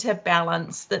need to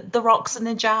balance the rocks in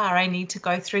the jar. I need to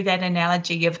go through that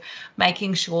analogy of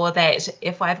making sure that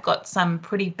if I've got some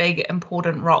pretty big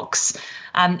important rocks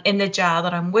in the jar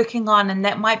that I'm working on, and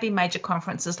that might be major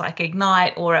conferences like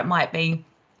Ignite, or it might be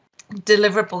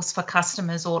deliverables for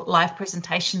customers or live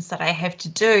presentations that I have to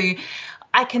do,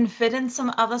 I can fit in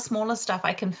some other smaller stuff.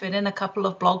 I can fit in a couple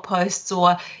of blog posts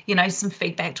or, some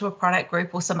feedback to a product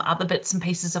group or some other bits and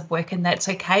pieces of work, and that's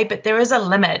okay. But there is a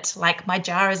limit. Like, my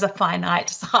jar is a finite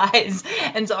size,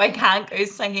 and so I can't go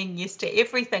saying yes to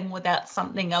everything without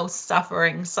something else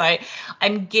suffering. So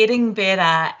I'm getting better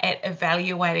at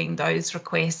evaluating those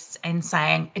requests and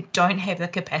saying, I don't have the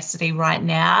capacity right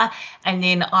now, and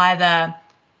then either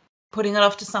putting it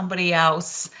off to somebody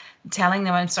else, telling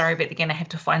them I'm sorry, but they're going to have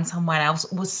to find someone else,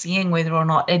 or seeing whether or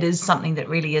not it is something that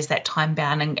really is that time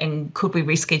bound, and could we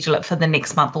reschedule it for the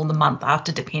next month or the month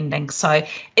after, depending. So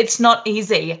it's not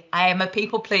easy. I am a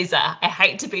people pleaser. I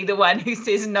hate to be the one who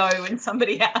says no when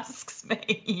somebody asks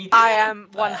me. I am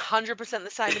 100% the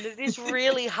same, and it is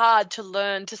really hard to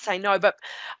learn to say no. But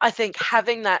I think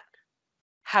having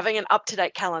an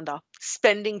up-to-date calendar,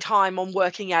 spending time on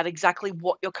working out exactly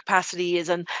what your capacity is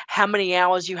and how many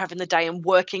hours you have in the day, and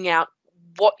working out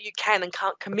what you can and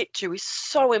can't commit to is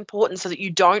so important, so that you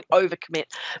don't overcommit.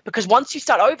 Because once you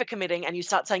start overcommitting and you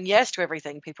start saying yes to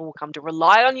everything, people will come to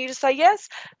rely on you to say yes.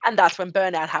 And that's when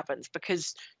burnout happens,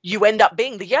 because you end up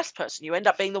being the yes person. You end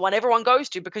up being the one everyone goes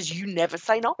to because you never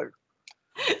say no.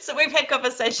 So we've had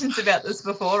conversations about this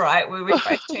before, right? Where we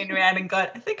both turned around and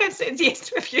got, I think I've said yes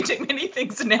to a few too many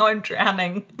things and now I'm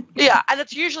drowning. Yeah, and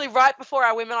it's usually right before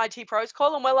our Women IT Pros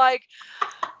call, and we're like,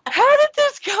 how did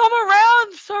this come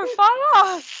around so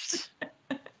fast?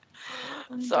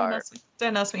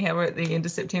 Don't ask me how we're at the end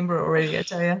of September already, I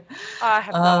tell you. I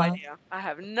have no idea. I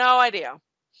have no idea.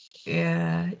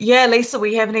 Yeah, Lisa,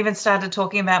 we haven't even started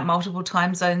talking about multiple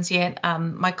time zones yet.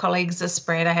 My colleagues are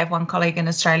spread. I have one colleague in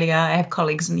Australia. I have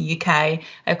colleagues in the UK. I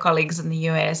have colleagues in the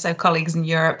US. I have colleagues in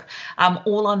Europe,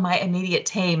 all on my immediate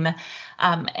team.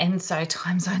 And so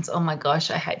time zones, oh my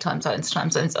gosh, I hate time zones. Time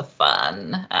zones are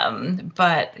fun.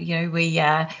 But,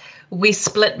 we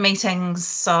split meetings.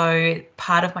 So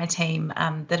part of my team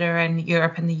that are in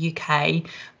Europe and the UK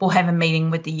will have a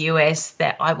meeting with the US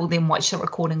that I will then watch the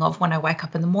recording of when I wake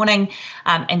up in the morning.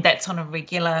 And that's on a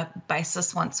regular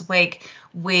basis once a week.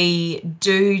 We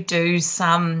do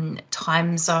some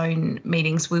time zone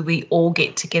meetings where we all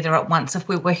get together at once if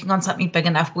we're working on something big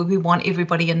enough where we want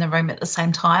everybody in the room at the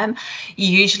same time.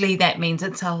 Usually that means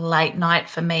it's a late night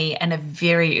for me and a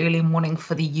very early morning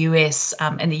for the US,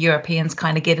 and the Europeans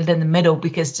kind of get it in the middle,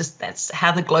 because just that's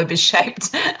how the globe is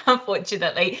shaped,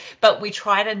 unfortunately. But we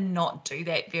try to not do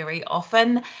that very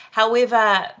often.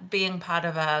 However, being part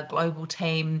of a global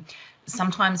team,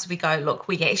 sometimes we go, look,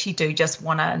 we actually do just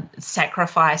want to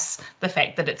sacrifice the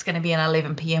fact that it's going to be an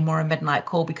 11 p.m. or a midnight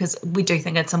call, because we do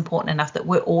think it's important enough that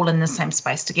we're all in the same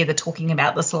space together talking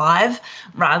about this live,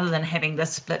 rather than having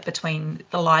this split between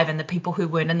the live and the people who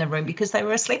weren't in the room because they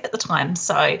were asleep at the time.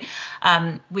 So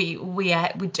we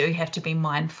do have to be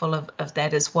mindful of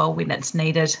that as well when it's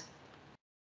needed.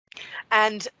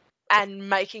 And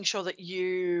making sure that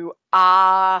you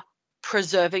are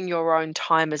preserving your own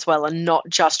time as well, and not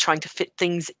just trying to fit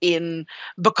things in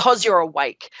because you're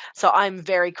awake. So I'm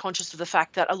very conscious of the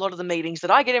fact that a lot of the meetings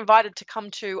that I get invited to come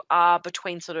to are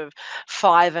between sort of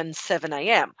 5 and 7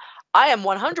 a.m. I am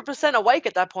 100% awake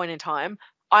at that point in time.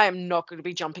 I am not going to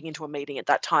be jumping into a meeting at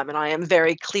that time, and I am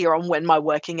very clear on when my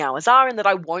working hours are and that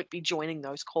I won't be joining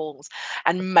those calls,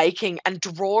 and making and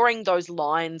drawing those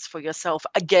lines for yourself.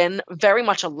 Again, very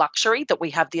much a luxury that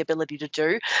we have the ability to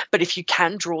do, but if you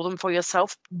can draw them for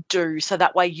yourself, do, so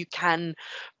that way you can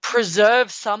preserve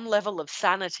some level of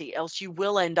sanity. Else you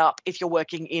will end up, if you're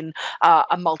working in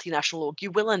a multinational org,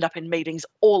 you will end up in meetings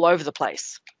all over the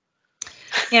place.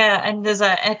 Yeah, and there's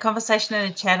a conversation in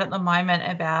the chat at the moment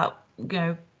about,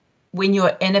 when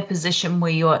you're in a position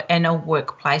where you're in a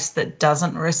workplace that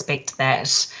doesn't respect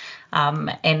that,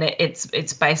 and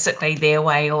it's basically their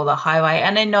way or the highway.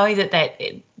 And I know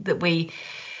that we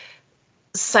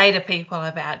say to people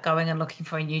about going and looking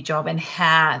for a new job, and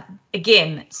how,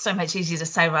 again, so much easier to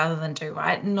say rather than do,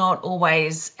 right? Not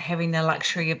always having the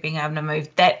luxury of being able to move.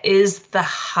 That is the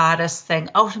hardest thing.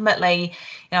 Ultimately,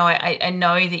 I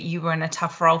know that you were in a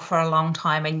tough role for a long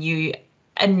time, and you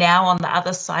are now on the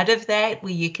other side of that,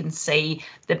 where you can see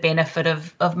the benefit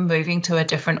of moving to a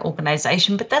different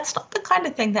organization. But that's not the kind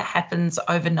of thing that happens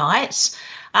overnight.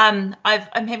 I'm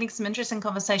having some interesting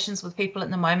conversations with people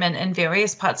at the moment in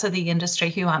various parts of the industry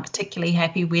who aren't particularly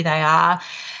happy where they are,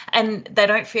 and they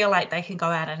don't feel like they can go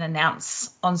out and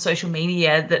announce on social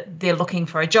media that they're looking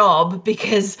for a job,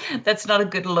 because that's not a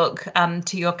good look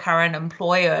to your current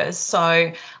employer.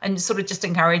 So I'm sort of just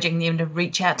encouraging them to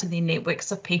reach out to their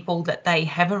networks of people that they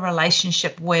have a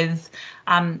relationship with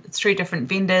through different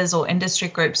vendors or industry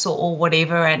groups or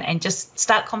whatever, and just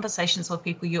start conversations with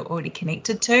people you're already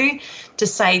connected to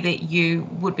say that you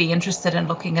would be interested in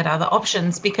looking at other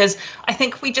options. Because I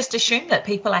think we just assume that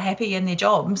people are happy in their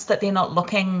jobs, that they're not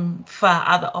looking for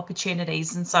other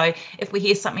opportunities. And so if we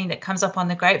hear something that comes up on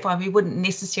the grapevine, we wouldn't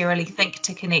necessarily think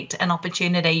to connect an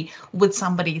opportunity with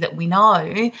somebody that we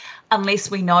know, unless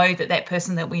we know that that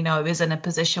person that we know is in a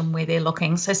position where they're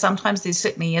looking. So sometimes there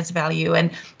certainly is value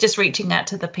in just reaching out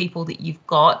to the people that you've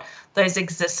got those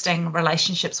existing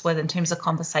relationships with in terms of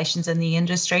conversations in the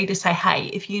industry, to say, hey,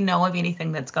 if you know of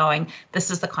anything that's going,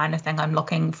 this is the kind of thing I'm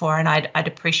looking for, and I'd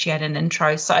appreciate an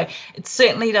intro. So it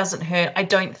certainly doesn't hurt. I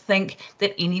don't think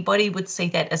that anybody would see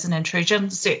that as an intrusion.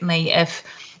 Certainly if,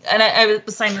 and I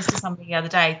was saying this to somebody the other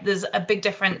day, there's a big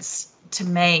difference to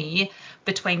me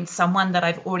between someone that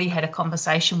I've already had a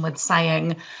conversation with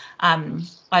saying,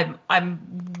 I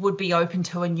would be open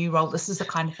to a new role. This is the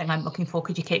kind of thing I'm looking for.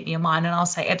 Could you keep me in mind? And I'll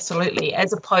say absolutely,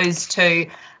 as opposed to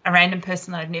a random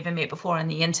person that I've never met before on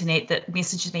the internet that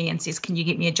messages me and says, can you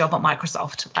get me a job at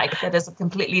Microsoft? Like, that is a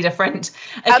completely different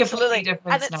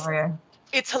scenario.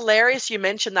 It's hilarious you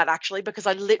mentioned that, actually, because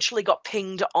I literally got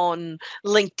pinged on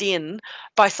LinkedIn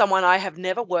by someone I have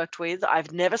never worked with,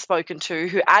 I've never spoken to,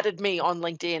 who added me on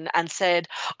LinkedIn and said,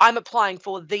 I'm applying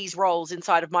for these roles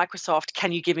inside of Microsoft.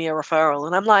 Can you give me a referral?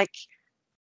 And I'm like,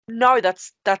 no,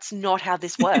 that's not how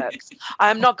this works.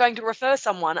 I am not going to refer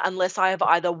someone unless I have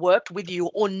either worked with you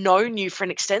or known you for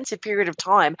an extensive period of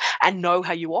time and know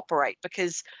how you operate,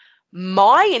 because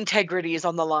my integrity is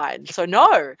on the line. So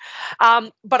no.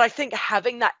 But I think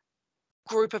having that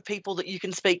group of people that you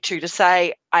can speak to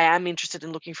say, I am interested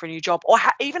in looking for a new job, or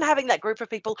even having that group of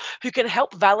people who can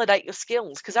help validate your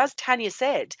skills. Because as Tanya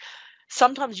said,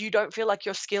 sometimes you don't feel like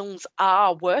your skills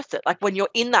are worth it. Like when you're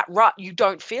in that rut, you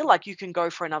don't feel like you can go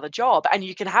for another job. And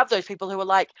you can have those people who are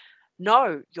like,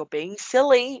 no, you're being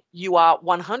silly. You are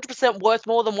 100% worth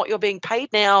more than what you're being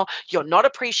paid now. You're not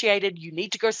appreciated. You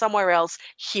need to go somewhere else.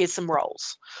 Here's some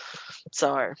roles.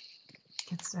 So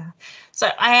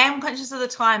I am conscious of the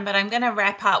time, but I'm going to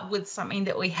wrap up with something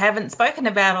that we haven't spoken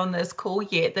about on this call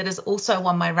yet, that is also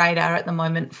on my radar at the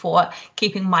moment for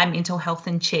keeping my mental health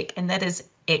in check, and that is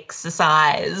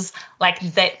exercise. Like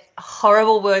that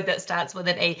horrible word that starts with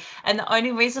an E. And the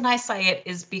only reason I say it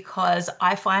is because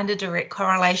I find a direct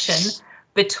correlation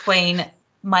between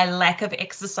my lack of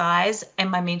exercise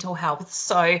and my mental health.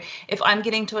 So if I'm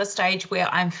getting to a stage where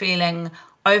I'm feeling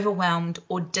overwhelmed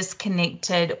or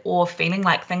disconnected or feeling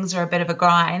like things are a bit of a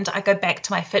grind, I go back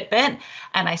to my Fitbit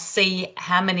and I see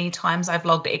how many times I've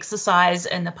logged exercise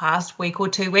in the past week or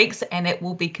 2 weeks, and it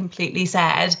will be completely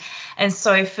sad. And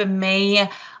so for me,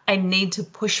 I need to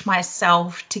push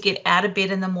myself to get out of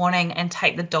bed in the morning and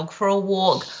take the dog for a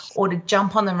walk, or to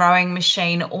jump on the rowing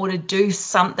machine, or to do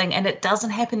something. And it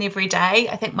doesn't happen every day.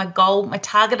 I think my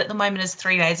target at the moment is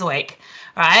 3 days a week,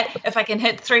 right? If I can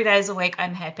hit 3 days a week,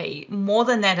 I'm happy. More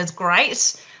than that is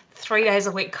great. 3 days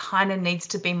a week kind of needs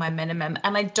to be my minimum.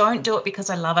 And I don't do it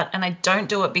because I love it. And I don't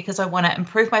do it because I want to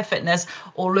improve my fitness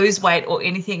or lose weight or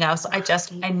anything else.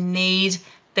 I need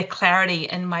the clarity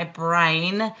in my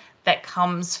brain that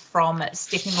comes from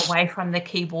stepping away from the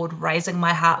keyboard, raising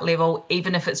my heart level,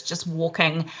 even if it's just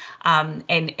walking,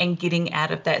 and getting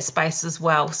out of that space as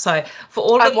well. So for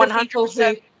all of the people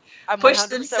who push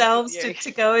themselves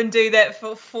to go and do that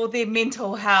for their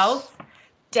mental health,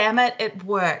 damn it, it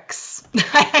works.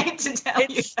 I hate to tell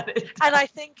you, but it does. And I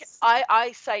think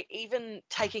I say even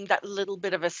taking that little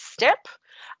bit of a step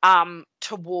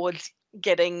towards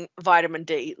getting vitamin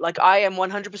D. Like, I am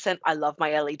 100%, I love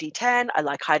my LED tan. I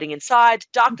like hiding inside.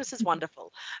 Darkness is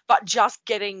wonderful. But just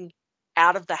getting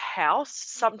out of the house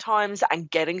sometimes and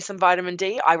getting some vitamin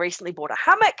D. I recently bought a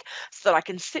hammock so that I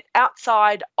can sit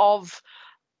outside of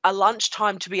a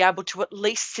lunchtime to be able to at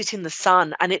least sit in the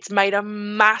sun, and it's made a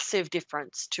massive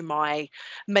difference to my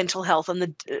mental health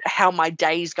and how my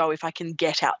days go if I can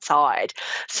get outside.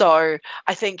 So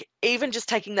I think even just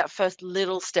taking that first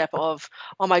little step of,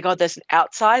 oh my God, there's an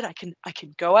outside, I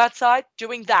can go outside,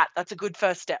 doing that's a good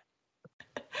first step.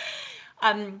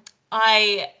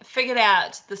 I figured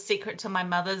out the secret to my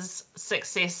mother's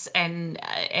success in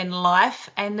life,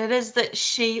 and it is that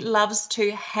she loves to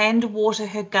hand water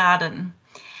her garden.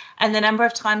 And the number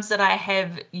of times that I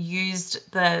have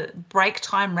used the break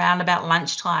time round about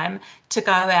lunchtime to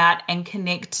go out and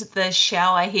connect the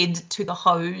shower head to the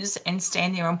hose and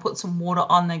stand there and put some water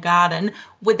on the garden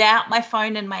without my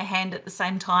phone in my hand at the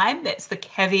same time. That's the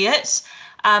caveat.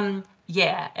 The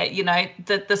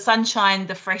sunshine,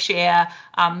 the fresh air,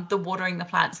 the watering the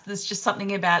plants. There's just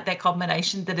something about that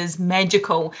combination that is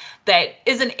magical. That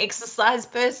isn't exercise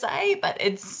per se, but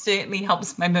it certainly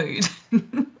helps my mood.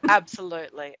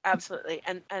 Absolutely.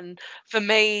 And for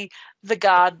me, the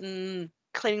garden,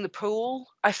 cleaning the pool,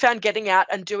 I found getting out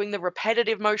and doing the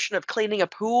repetitive motion of cleaning a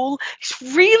pool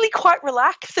is really quite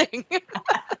relaxing.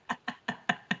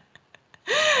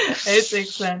 It's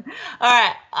excellent. All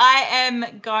right, I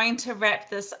am going to wrap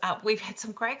this up. We've had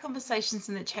some great conversations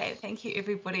in the chat. Thank you,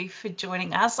 everybody, for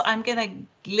joining us. I'm going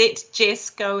to let Jess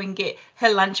go and get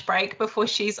her lunch break before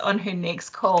she's on her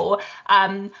next call.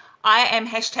 I am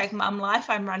 #mumlife.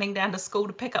 I'm running down to school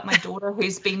to pick up my daughter,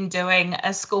 who's been doing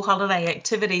a school holiday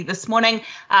activity this morning,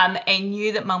 and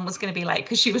knew that mum was going to be late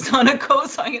because she was on a call.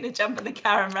 So I'm going to jump in the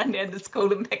car and run down to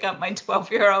school and pick up my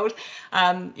 12-year-old.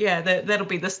 That'll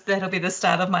be the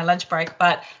start of my lunch break.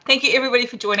 But thank you, everybody,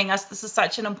 for joining us. This is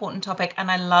such an important topic,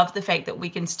 and I love the fact that we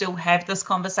can still have this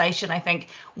conversation. I think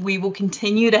we will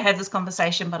continue to have this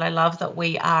conversation, but I love that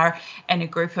we are in a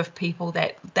group of people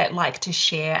that like to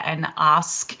share and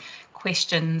ask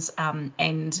questions,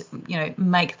 and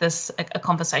make this a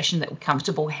conversation that we're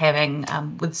comfortable having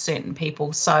with certain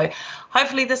people. So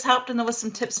hopefully this helped, and there was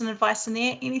some tips and advice in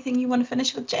there. Anything you want to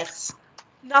finish with, Jess?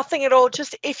 Nothing at all.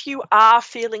 Just if you are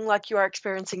feeling like you are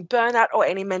experiencing burnout or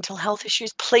any mental health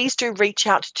issues, please do reach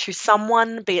out to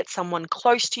someone, be it someone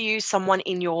close to you, someone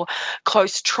in your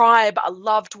close tribe, a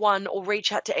loved one, or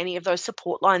reach out to any of those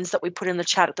support lines that we put in the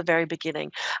chat at the very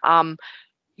beginning.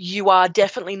 You are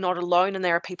definitely not alone, and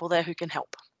there are people there who can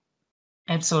help.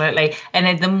 Absolutely.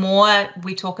 And the more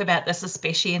we talk about this,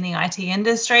 especially in the IT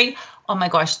industry, oh my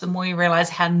gosh, the more you realize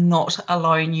how not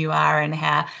alone you are, and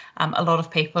how a lot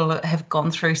of people have gone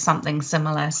through something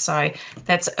similar. So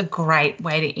that's a great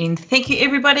way to end. Thank you,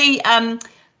 everybody.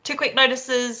 Two quick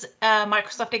notices.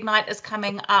 Microsoft Ignite is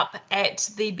coming up at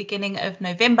the beginning of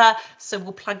November, so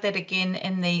we'll plug that again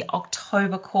in the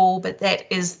October call, but that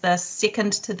is the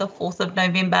 2nd to the 4th of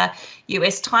November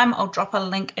US time. I'll drop a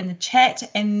link in the chat.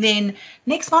 And then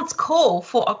next month's call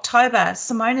for October,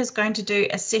 Simone is going to do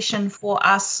a session for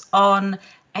us on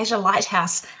Azure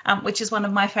Lighthouse, which is one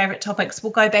of my favorite topics.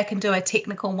 We'll go back and do a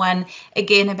technical one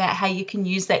again about how you can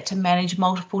use that to manage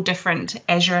multiple different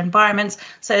Azure environments.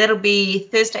 So that'll be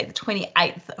Thursday, the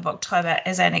 28th of October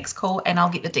as our next call, and I'll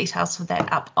get the details for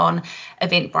that up on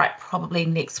Eventbrite probably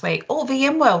next week. Or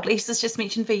VMworld. Lisa's just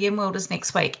mentioned VMworld is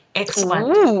next week.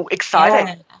 Excellent. Ooh,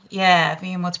 exciting. Yeah,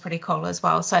 VMworld's pretty cool as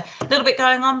well. So a little bit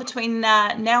going on between now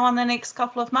and the next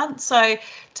couple of months. So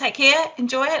take care,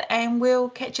 enjoy it, and we'll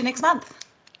catch you next month.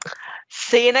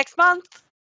 See you next month.